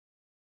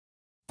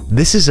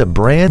This is a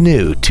brand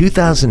new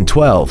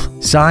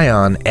 2012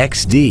 Scion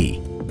XD.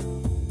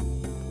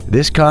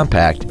 This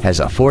compact has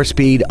a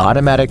 4-speed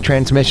automatic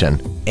transmission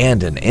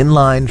and an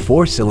inline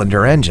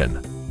 4-cylinder engine.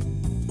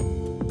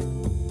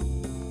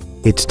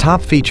 Its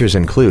top features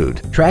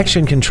include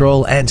traction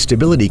control and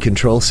stability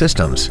control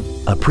systems,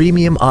 a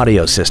premium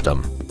audio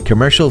system,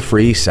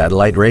 commercial-free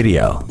satellite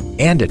radio,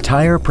 and a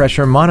tire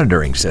pressure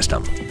monitoring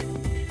system.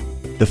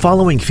 The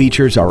following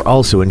features are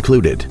also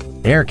included: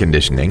 air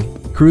conditioning,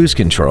 cruise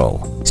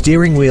control,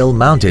 steering wheel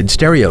mounted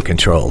stereo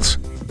controls,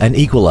 an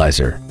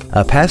equalizer,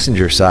 a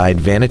passenger side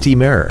vanity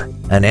mirror,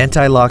 an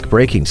anti-lock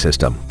braking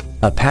system,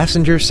 a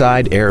passenger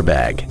side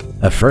airbag,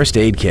 a first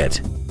aid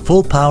kit,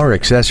 full power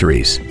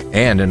accessories,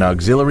 and an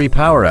auxiliary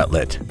power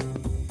outlet.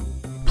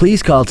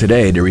 Please call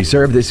today to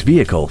reserve this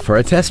vehicle for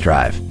a test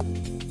drive.